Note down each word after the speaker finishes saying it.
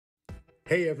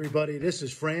Hey everybody, this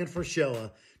is Fran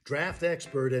Fraschella, draft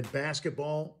expert and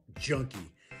basketball junkie.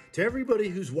 To everybody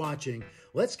who's watching,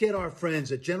 let's get our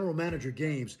friends at General Manager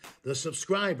Games the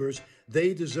subscribers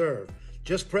they deserve.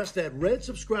 Just press that red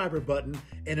subscriber button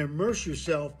and immerse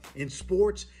yourself in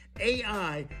sports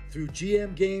AI through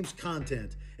GM Games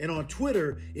content. And on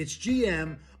Twitter, it's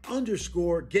GM_games.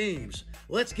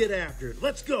 Let's get after it.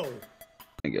 Let's go.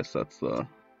 I guess that's the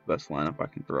best lineup I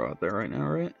can throw out there right now,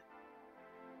 right?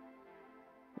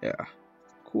 Yeah,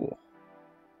 cool.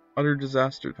 Utter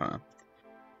disaster time.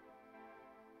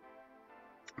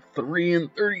 3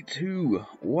 and 32.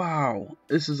 Wow,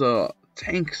 this is a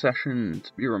tank session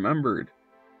to be remembered.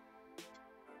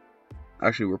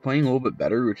 Actually, we're playing a little bit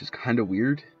better, which is kind of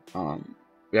weird.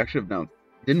 We actually have now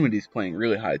Dinwiddie's playing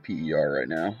really high PER right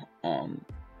now.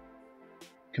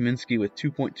 Kaminsky with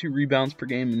 2.2 rebounds per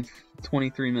game in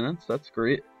 23 minutes. That's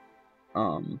great.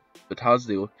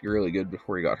 Batazzi looked really good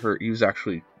before he got hurt. He was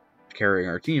actually carrying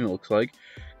our team, it looks like,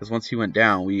 because once he went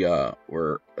down, we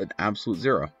were an absolute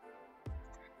zero.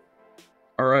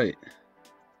 Alright.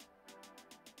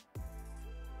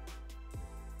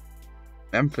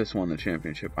 Memphis won the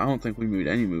championship. I don't think we made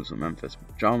any moves with Memphis.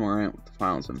 John Morant with the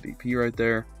finals MVP right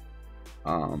there.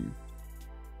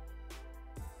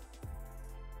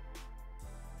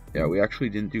 Yeah, we actually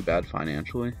didn't do bad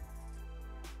financially.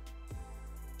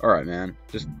 Alright, man.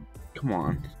 Just, come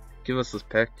on. Give us this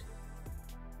pick.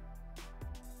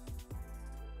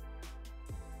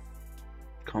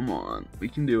 Come on. We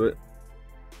can do it.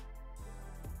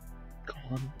 Come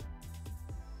on.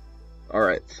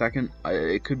 Alright, second.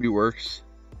 It could be worse.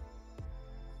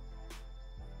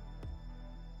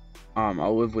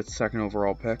 I'll live with second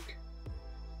overall pick.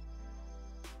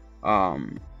 Yeah.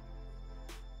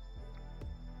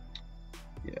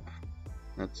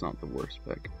 That's not the worst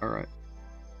pick. Alright.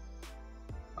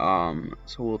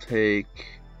 So we'll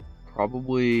take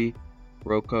probably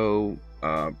Rocco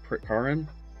Pritkarin.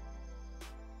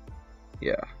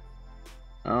 Yeah.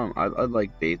 I'd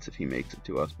like Bates if he makes it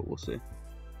to us, but we'll see.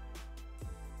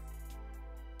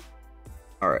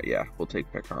 Alright, yeah, we'll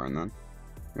take Pritkarin then.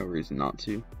 No reason not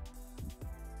to.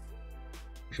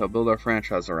 We shall build our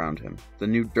franchise around him. The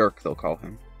new Dirk, they'll call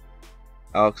him.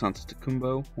 Alex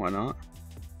Antetokounmpo, why not?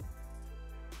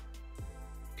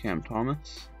 Cam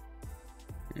Thomas.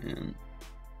 And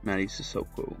Matty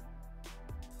Sissoko.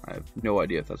 I have no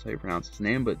idea if that's how you pronounce his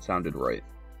name, but it sounded right.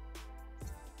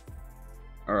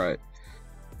 Alright.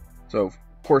 So, of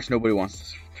course, nobody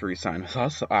wants to resign with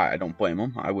us. I don't blame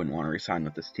them. I wouldn't want to resign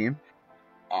with this team.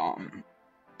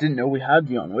 Didn't know we had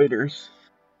Dion Waiters.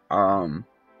 Like,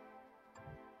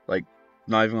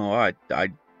 not even gonna lie,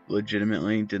 I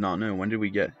legitimately did not know. When did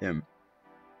we get him?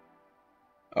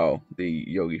 Oh, the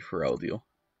Yogi Ferrell deal.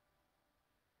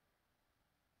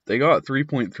 They got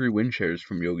 3.3 win shares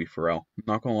from Yogi Ferrell.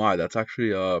 Not gonna lie, that's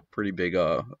actually a pretty big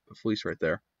fleece right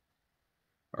there.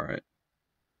 Alright.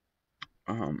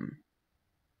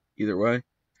 Either way,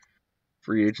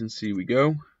 free agency we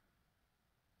go.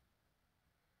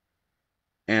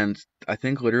 And I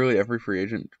think literally every free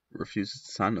agent refuses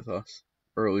to sign with us.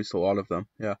 Or at least a lot of them.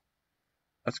 Yeah.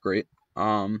 That's great.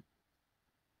 Oops.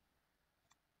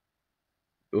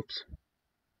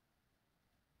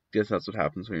 Guess that's what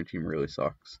happens when your team really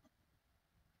sucks.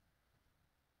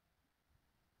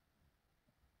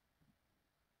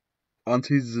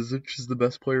 Ante Zizic is the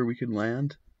best player we can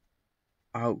land.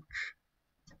 Ouch.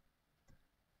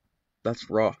 That's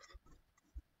rough.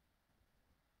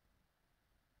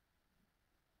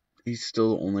 He's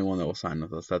still the only one that will sign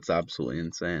with us. That's absolutely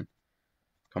insane.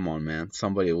 Come on, man.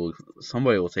 Somebody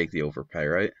will take the overpay,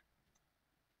 right?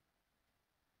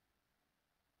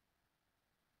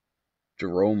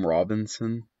 Jerome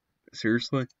Robinson?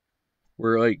 Seriously?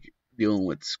 We're like dealing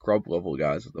with scrub level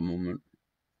guys at the moment.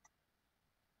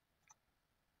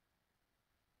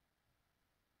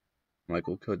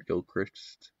 Michael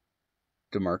Gilchrist.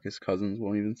 DeMarcus Cousins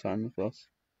won't even sign with us.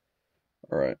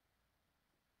 Alright.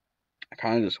 I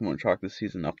kind of just want to chalk this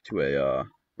season up to a,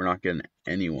 we're not getting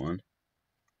anyone.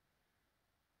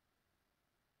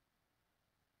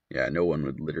 Yeah, no one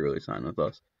would literally sign with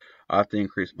us. I have to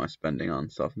increase my spending on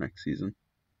stuff next season.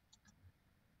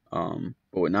 But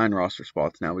with 9 roster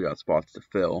spots now, we got spots to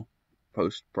fill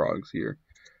post Progs here.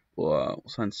 We'll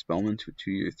sign Spellman to a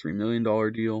 2-year, $3 million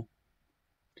deal.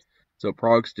 So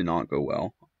Progs did not go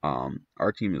well.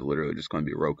 Our team is literally just going to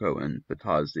be Rocco and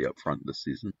Batazzi up front this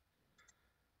season.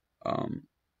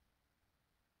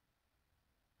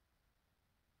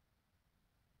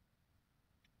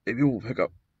 Maybe we'll pick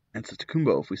up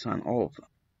Antetokounmpo if we sign all of them.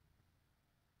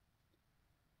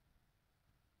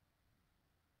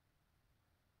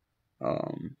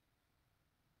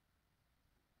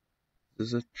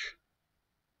 Zic.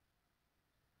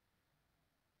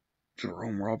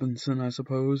 Jerome Robinson, I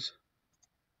suppose.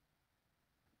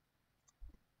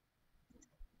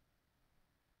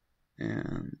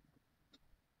 And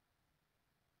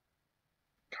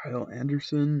Kyle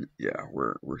Anderson. Yeah,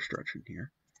 we're stretching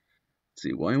here. Let's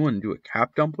see, will anyone do a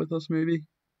cap dump with us maybe?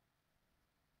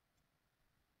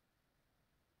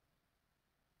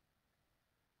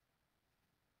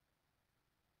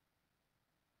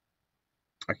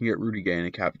 I can get Rudy Gay in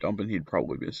a cap dump and he'd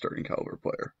probably be a starting caliber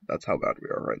player. That's how bad we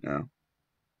are right now.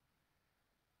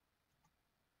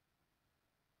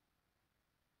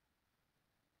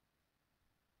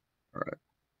 Alright.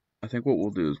 I think what we'll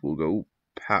do is we'll go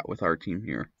pat with our team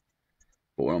here.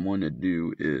 But what I'm going to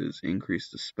do is increase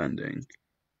the spending.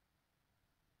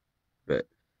 But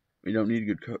we don't need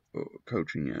good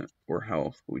coaching yet or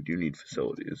health, but we do need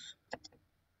facilities.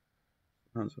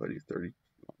 How's if I do 30?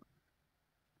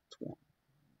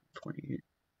 28,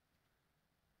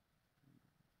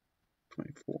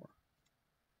 24,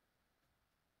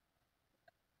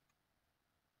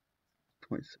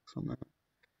 26 on that.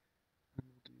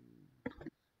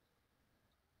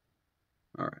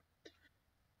 Alright.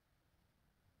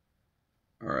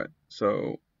 Alright,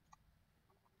 so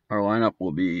our lineup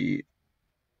will be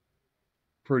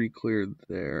pretty clear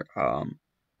there. I'm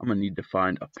going to need to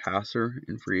find a passer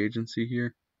in free agency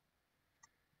here.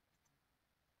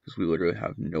 Because we literally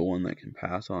have no one that can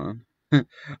pass on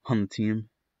on the team.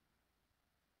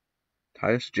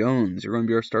 Tyus Jones, you're going to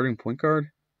be our starting point guard?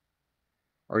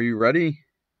 Are you ready?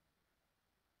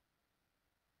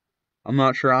 I'm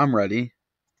not sure I'm ready,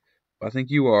 but I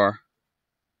think you are.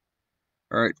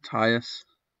 Alright, Tyus.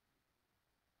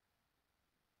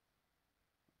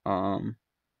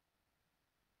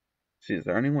 See, is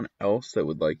there anyone else that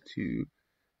would like to...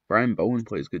 Brian Bowen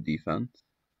plays good defense.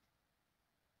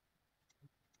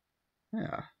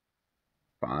 Yeah,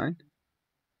 fine.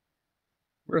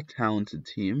 We're a talented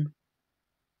team.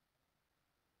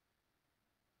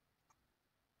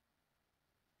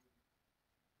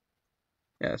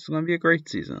 Yeah, it's going to be a great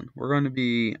season. We're going to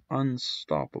be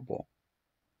unstoppable.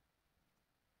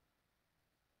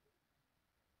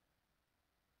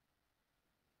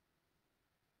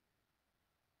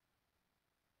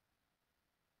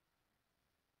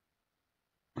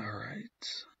 Alright.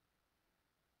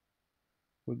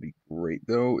 Would be great,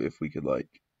 though, if we could, like...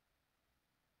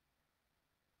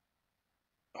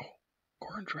 Oh,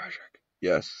 Goran Dragic.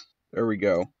 Yes, there we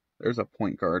go. There's a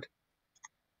point guard.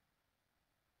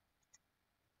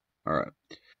 Alright.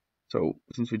 So,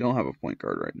 since we don't have a point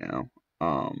guard right now,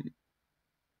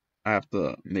 I have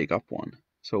to make up one.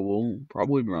 So we'll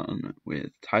probably run with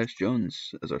Tyus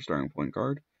Jones as our starting point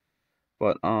guard.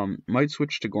 But might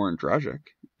switch to Goran Dragic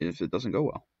if it doesn't go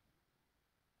well.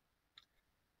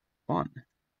 Fun.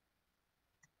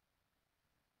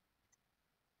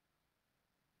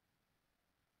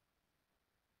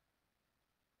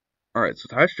 Alright, so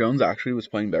Tyus Jones actually was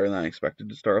playing better than I expected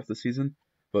to start off the season,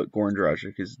 but Goran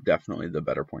Dragic is definitely the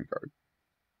better point guard.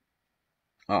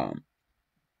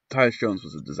 Tyus Jones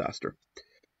was a disaster.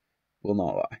 Will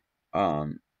not lie.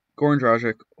 Goran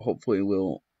Dragic hopefully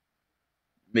will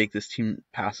make this team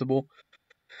passable.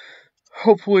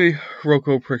 Hopefully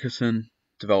Roko Prikasin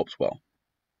develops well.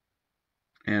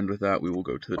 And with that, we will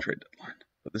go to the trade deadline.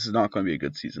 But this is not going to be a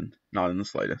good season, not in the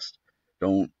slightest.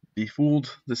 Don't be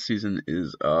fooled. This season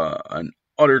is an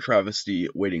utter travesty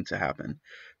waiting to happen.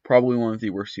 Probably one of the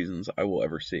worst seasons I will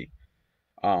ever see.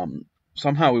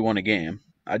 Somehow we won a game.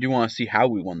 I do want to see how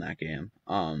we won that game.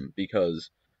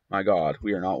 Because, my God,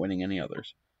 we are not winning any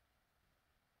others.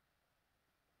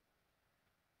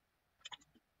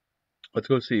 Let's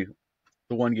go see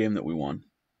the one game that we won.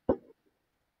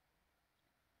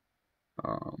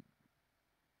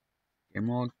 Game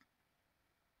log.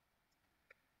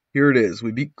 Here it is.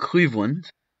 We beat Cleveland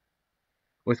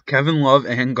with Kevin Love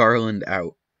and Garland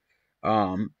out.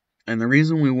 And the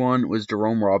reason we won was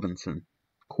Jerome Robinson.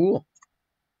 Cool.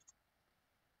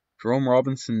 Jerome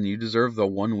Robinson, you deserve the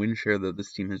one win share that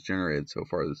this team has generated so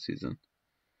far this season.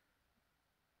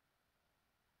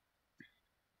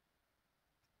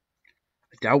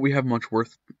 I doubt we have much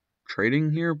worth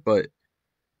trading here, but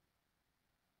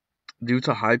due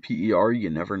to high PER, you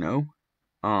never know.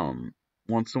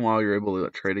 Once in a while, you're able to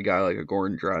trade a guy like a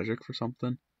Goran Dragic for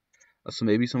something. So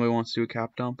maybe somebody wants to do a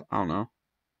cap dump. I don't know.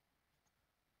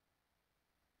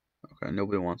 Okay,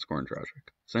 nobody wants Goran Dragic.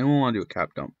 Does anyone want to do a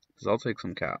cap dump? Because I'll take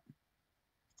some cap.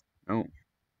 No,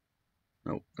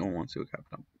 no one wants to do a cap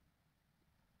dump.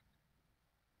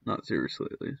 Not seriously,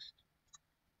 at least.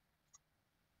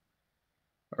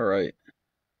 Alright.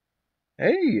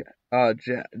 Hey,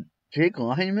 Jake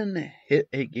Lyman hit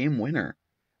a game winner.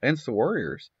 against the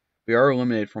Warriors. We are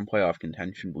eliminated from playoff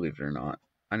contention, believe it or not.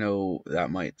 I know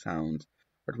that might sound,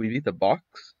 or did we beat the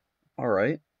Bucks? All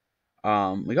right.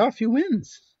 We got a few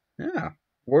wins. Yeah.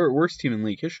 Worst team in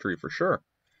league history for sure.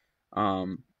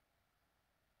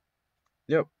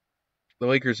 Yep. The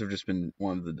Lakers have just been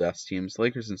one of the best teams. The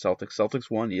Lakers and Celtics. Celtics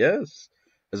won, yes.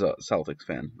 As a Celtics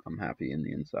fan, I'm happy in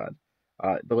the inside.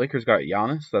 The Lakers got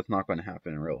Giannis. That's not going to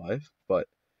happen in real life. But,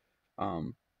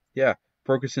 yeah.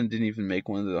 Ferguson didn't even make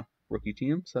one of the rookie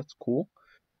teams. That's cool.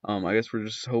 I guess we're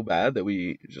just so bad that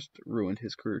we just ruined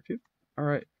his career too. All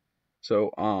right.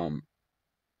 So,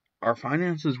 our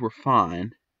finances were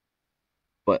fine,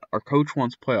 but our coach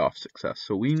wants playoff success,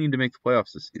 so we need to make the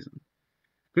playoffs this season.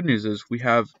 Good news is we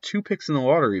have 2 picks in the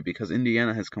lottery because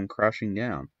Indiana has come crashing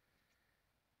down.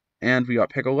 And we got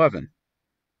pick 11.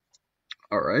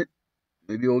 All right.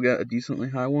 Maybe we'll get a decently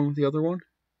high one with the other one.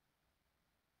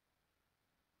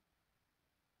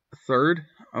 Third.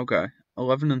 Okay.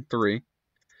 11 and 3.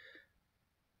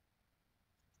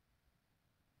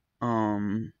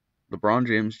 LeBron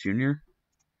James Jr.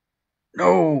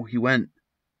 No, he went.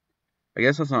 I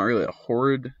guess that's not really a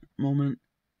horrid moment.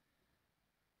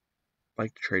 I'd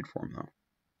like to trade for him though.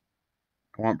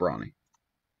 I want Bronny.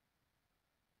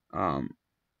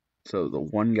 So the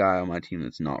one guy on my team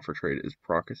that's not for trade is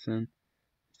Prockerson,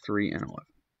 3 and 11.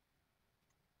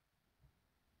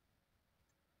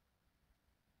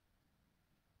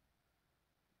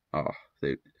 Oh,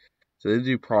 they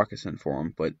do Prockerson for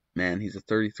him, but man, he's a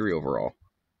 33 overall.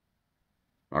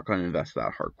 Not going to invest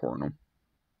that hardcore in him.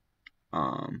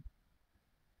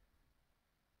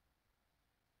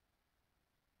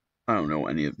 I don't know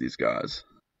any of these guys,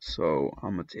 so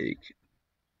I'm gonna take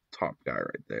top guy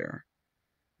right there.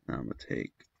 And I'm gonna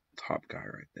take top guy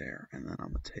right there, and then I'm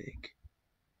gonna take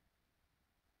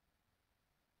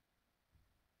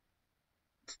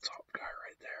the top guy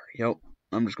right there. Yep,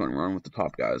 I'm just going to run with the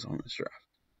top guys on this draft.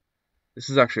 This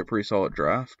is actually a pretty solid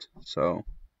draft, so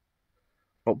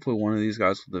hopefully one of these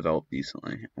guys will develop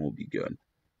decently and will be good.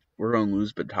 We're going to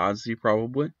lose Batazzi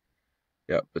probably.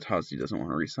 Yep, Batazzi doesn't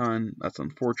want to resign. That's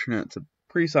unfortunate. It's a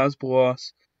pretty sizable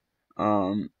loss.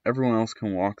 Everyone else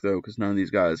can walk though, because none of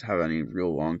these guys have any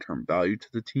real long-term value to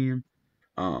the team.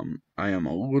 I am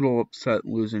a little upset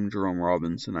losing Jerome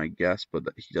Robinson, I guess, but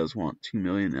he does want $2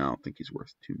 million, and I don't think he's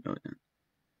worth $2 million.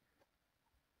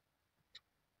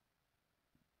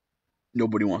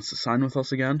 Nobody wants to sign with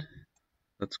us again.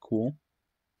 That's cool.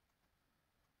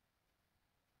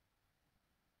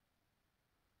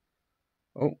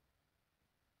 Oh,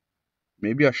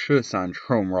 maybe I should have signed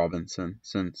Jerome Robinson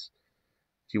since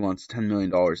he wants $10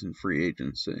 million in free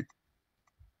agency.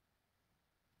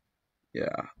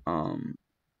 Yeah.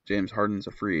 James Harden's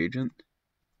a free agent.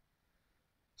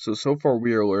 So far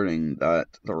we are learning that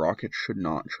the Rockets should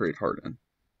not trade Harden.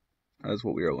 That is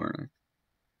what we are learning.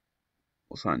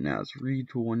 We'll sign Naz Reid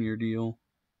to a 1-year deal.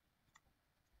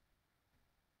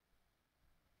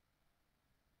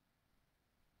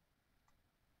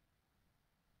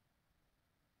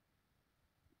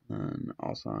 Then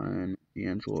I'll sign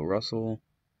D'Angelo Russell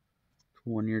to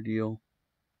a 1-year deal.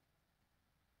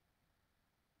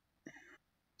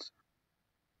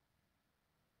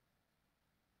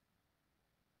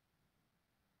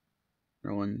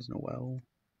 Nerlens Noel.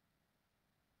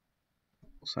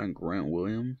 We'll sign Grant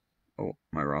Williams. Oh,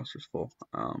 my roster's full.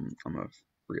 I'm gonna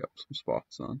free up some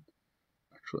spots then.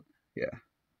 Actually, yeah.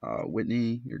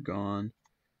 Whitney, you're gone.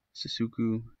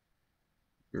 Sisuku,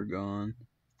 you're gone.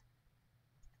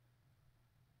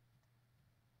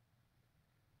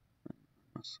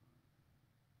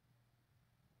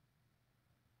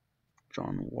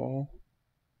 John Wall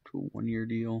to a 1-year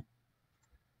deal.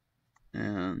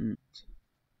 And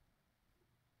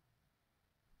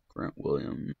Grant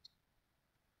Williams,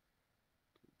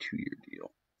 2-year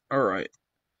deal. Alright.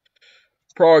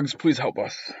 Progs, please help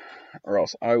us. Or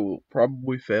else I will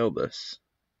probably fail this.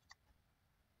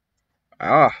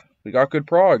 We got good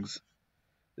Progs.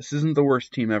 This isn't the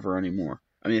worst team ever anymore.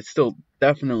 I mean, it's still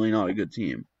definitely not a good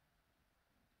team.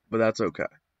 But that's okay.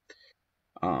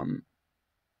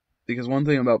 Because one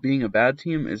thing about being a bad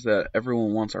team is that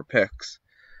everyone wants our picks.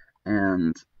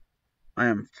 And I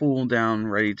am full down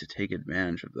ready to take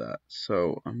advantage of that.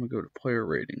 So I'm going to go to player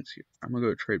ratings here. I'm going to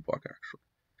go to trade block actually.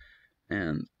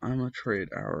 And I'm going to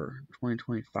trade our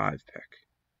 2025 pick.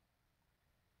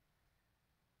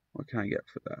 What can I get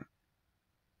for that?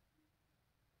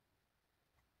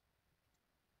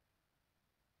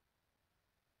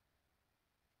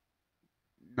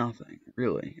 Nothing,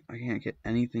 really. I can't get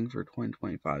anything for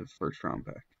 2025 first round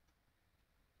pick.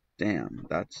 Damn,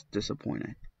 that's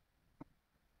disappointing.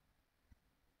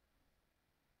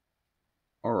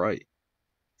 Alright.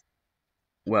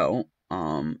 Well,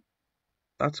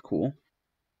 that's cool.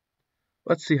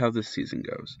 Let's see how this season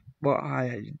goes. Well,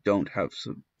 I don't have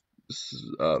some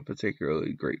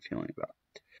particularly great feeling about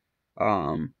it.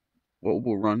 What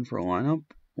we'll run for a lineup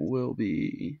will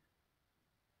be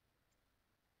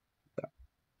that.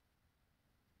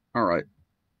 All right.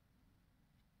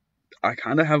 I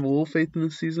kind of have a little faith in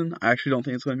this season. I actually don't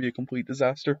think it's going to be a complete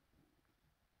disaster.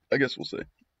 I guess we'll see. I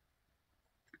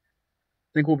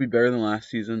think we'll be better than last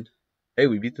season. Hey,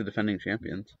 we beat the defending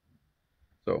champions.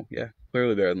 So, yeah,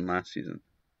 clearly better than last season.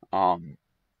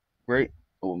 Great.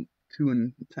 Oh,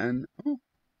 2-10. Oh,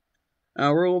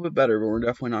 we're a little bit better, but we're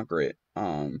definitely not great.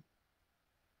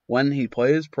 When he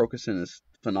plays, Prokusin is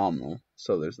phenomenal.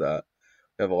 So there's that.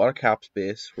 We have a lot of cap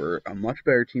space. We're a much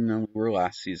better team than we were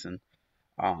last season.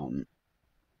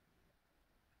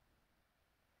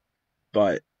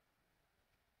 But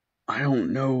I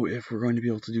don't know if we're going to be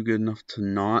able to do good enough to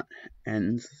not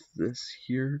end this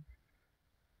here.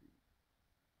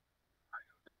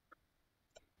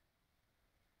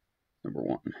 Number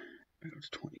 1. I goes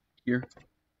 20 here.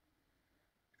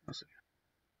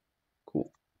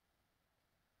 Cool.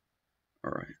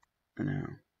 Alright. And now.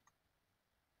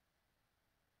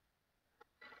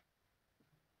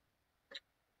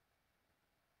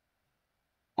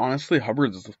 Honestly,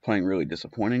 Hubbard's is playing really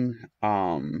disappointing.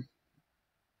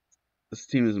 This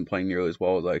team isn't playing nearly as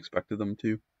well as I expected them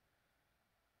to.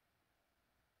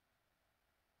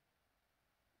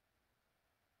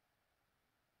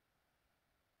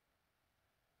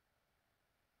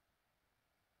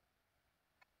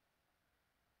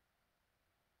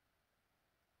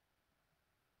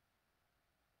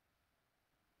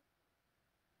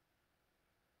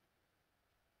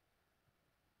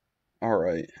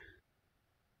 Alright.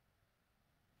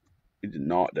 We did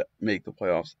not make the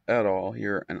playoffs at all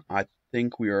here, and I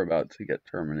think we are about to get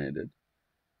terminated.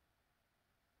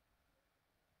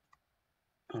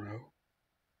 Oh no.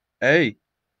 Hey!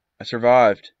 I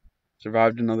survived.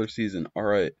 Survived another season.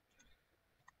 Alright.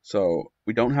 So,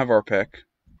 we don't have our pick.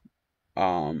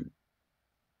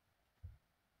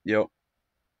 Yep.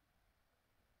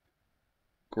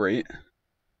 Great.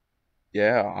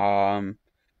 Yeah,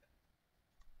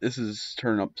 this is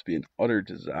turning up to be an utter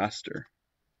disaster.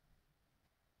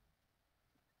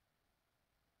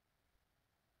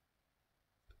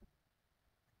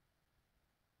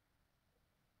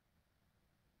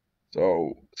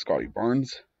 So, Scotty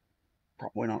Barnes,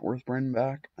 probably not worth bringing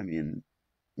back. I mean,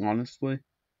 honestly,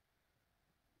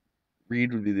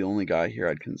 Reed would be the only guy here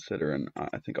I'd consider, and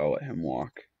I think I'll let him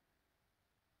walk.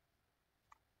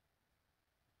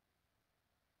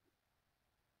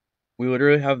 We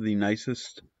literally have the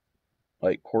nicest,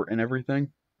 like, court and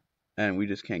everything, and we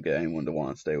just can't get anyone to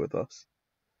want to stay with us.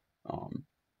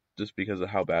 Just because of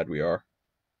how bad we are.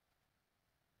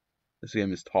 This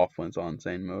game is tough when it's on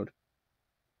insane mode.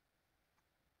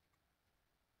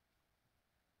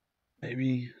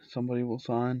 Maybe somebody will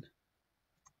sign.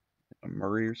 A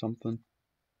Murray or something.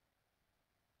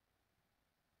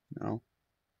 No.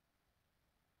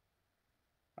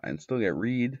 I can still get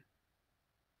Reed.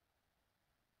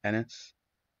 Ennis.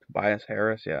 Tobias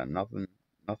Harris. Yeah,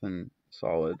 nothing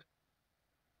solid.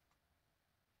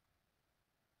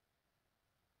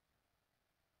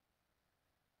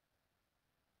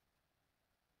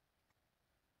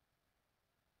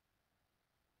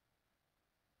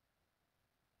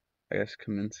 I guess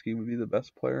Kaminsky would be the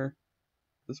best player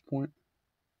at this point.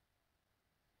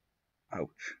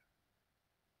 Ouch.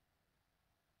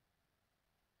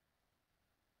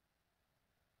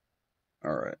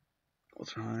 Alright. We'll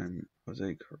sign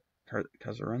Jose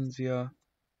Casarenzia.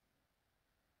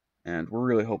 And we're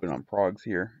really hoping on Progs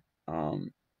here.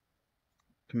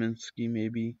 Kaminsky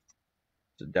maybe.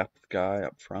 It's a depth guy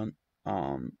up front.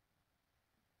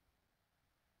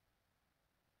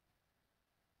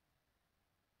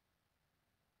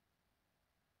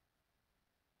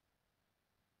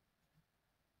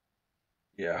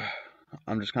 Yeah,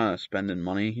 I'm just kind of spending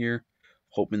money here,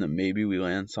 hoping that maybe we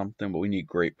land something, but we need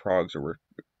great progs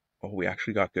we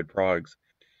actually got good progs.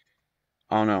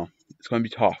 I don't know. It's going to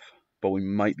be tough, but we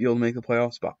might be able to make the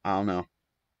playoffs, but I don't know.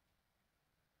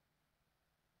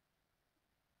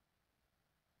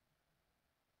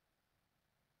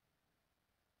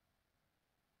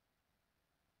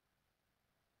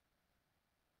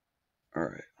 All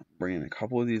right, I'm bringing a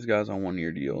couple of these guys on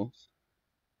 1-year deals.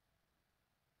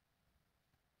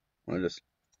 I'm going to just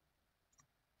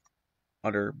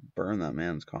burn that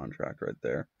man's contract right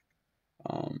there.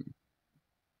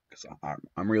 Because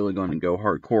I'm really going to go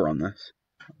hardcore on this.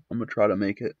 I'm going to try to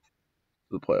make it to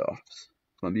the playoffs. It's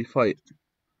going to be a fight,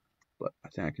 but I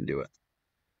think I can do it.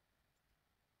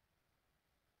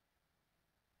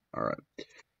 All right.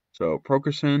 So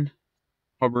Prokerson,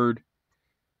 Hubbard,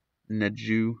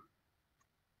 Neju,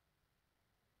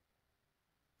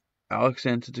 Alex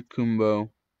Antetokounmpo,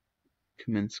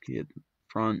 Kaminsky at the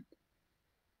front.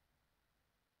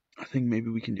 I think maybe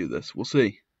we can do this. We'll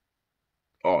see.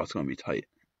 Oh, it's gonna be tight.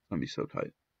 It's gonna be so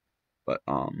tight. But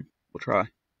we'll try.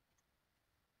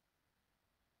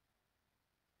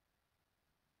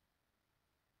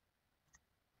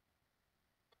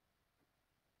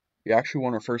 We actually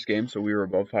won our first game, so we were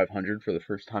above 500 for the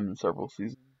first time in several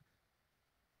seasons.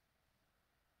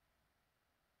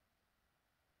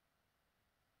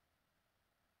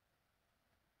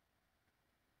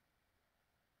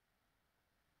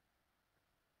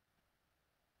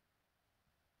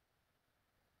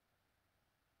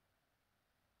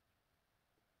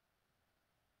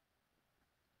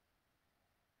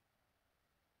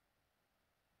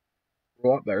 We're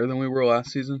a lot better than we were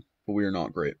last season, but we are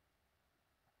not great.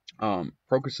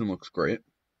 Prokerson looks great.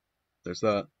 There's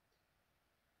that.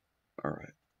 All right.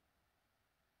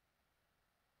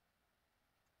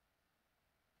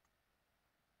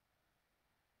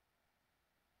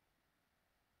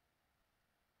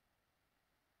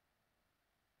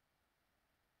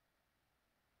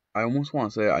 I almost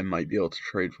want to say I might be able to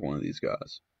trade for one of these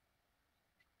guys.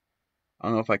 I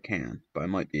don't know if I can, but I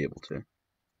might be able to.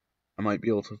 I might be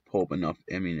able to pull up enough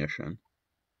ammunition.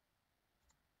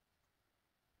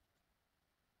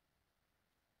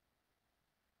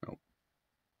 Nope.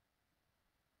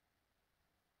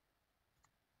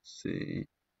 Let's see.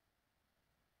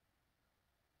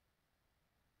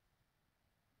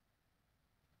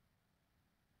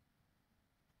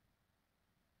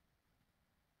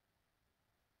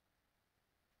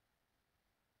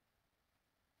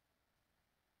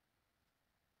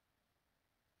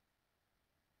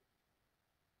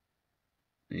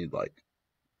 Need like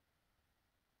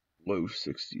low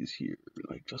 60s here,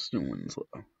 like Justin Winslow.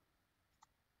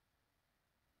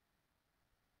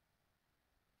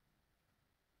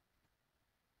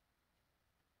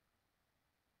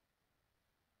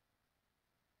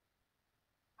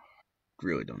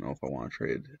 Really don't know if I want to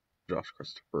trade Josh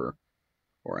Christopher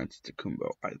or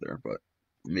Antetokounmpo either, but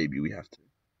maybe we have to.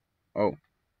 Oh,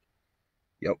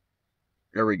 yep.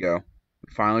 There we go.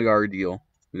 We finally got our deal.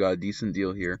 We got a decent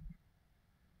deal here.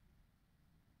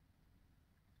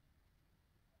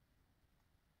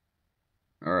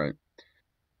 All right.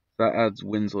 That adds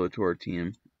Winslow to our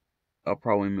team. I'll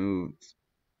probably move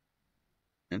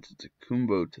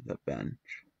Antetokounmpo to the bench.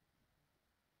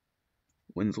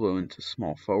 Winslow into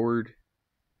small forward.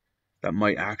 That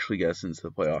might actually get us into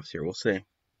the playoffs here. We'll see.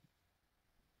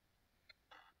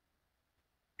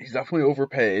 He's definitely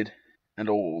overpaid and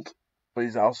old, but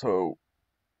he's also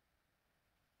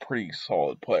a pretty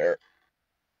solid player.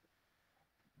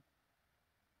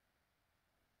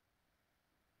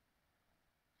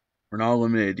 We're not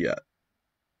eliminated yet.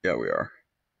 Yeah, we are.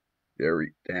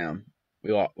 Damn.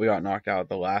 We got knocked out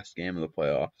the last game of the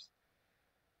playoffs.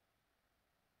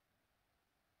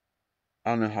 I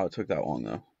don't know how it took that long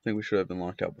though. I think we should have been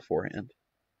knocked out beforehand.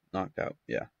 Knocked out,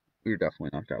 yeah. We were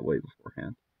definitely knocked out way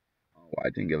beforehand. Why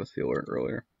didn't give us the alert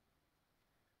earlier?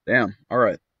 Damn. All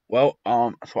right. Well,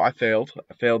 so I failed.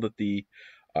 I failed at the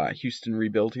Houston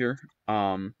rebuild here.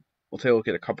 We'll take a look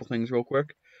at a couple things real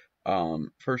quick.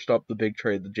 First up, the big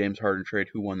trade, the James Harden trade.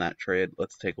 Who won that trade?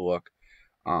 Let's take a look.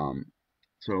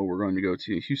 So we're going to go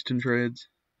to Houston trades,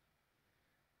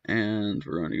 and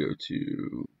we're going to go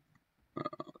to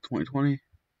 2020,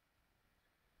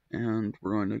 and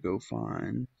we're going to go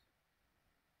find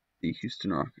the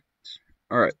Houston Rockets.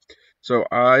 All right. So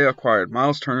I acquired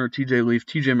Miles Turner, TJ Leaf,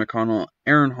 TJ McConnell,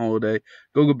 Aaron Holiday,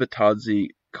 Goga Batadze,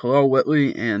 Khalil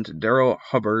Whitley, and Darrell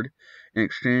Hubbard in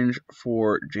exchange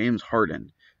for James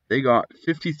Harden. They got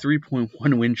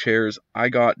 53.1 win shares. I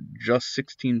got just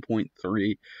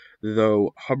 16.3,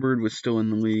 though Hubbard was still in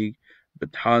the league.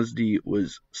 Batadze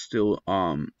was still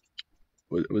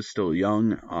was still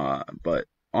young, but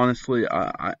honestly,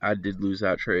 I did lose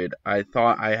that trade. I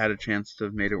thought I had a chance to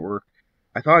have made it work.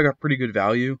 I thought I got pretty good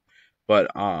value,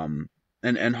 but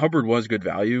and Hubbard was good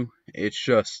value. It's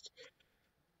just,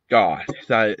 God,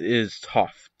 that is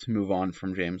tough to move on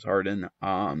from James Harden.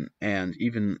 And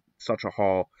even such a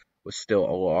haul was still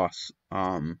a loss.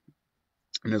 And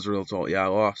as a result, yeah, I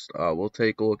lost. We'll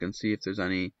take a look and see if there's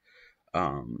anything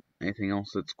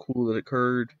else that's cool that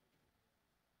occurred.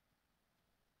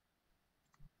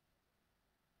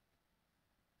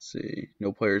 Let's see,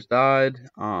 no players died.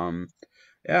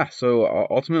 Yeah, so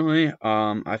ultimately,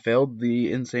 I failed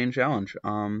the insane challenge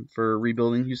for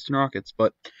rebuilding Houston Rockets,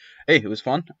 but hey, it was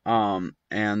fun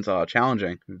and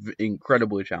challenging,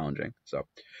 incredibly challenging. So,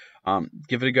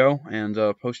 Give it a go and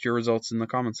post your results in the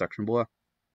comment section below.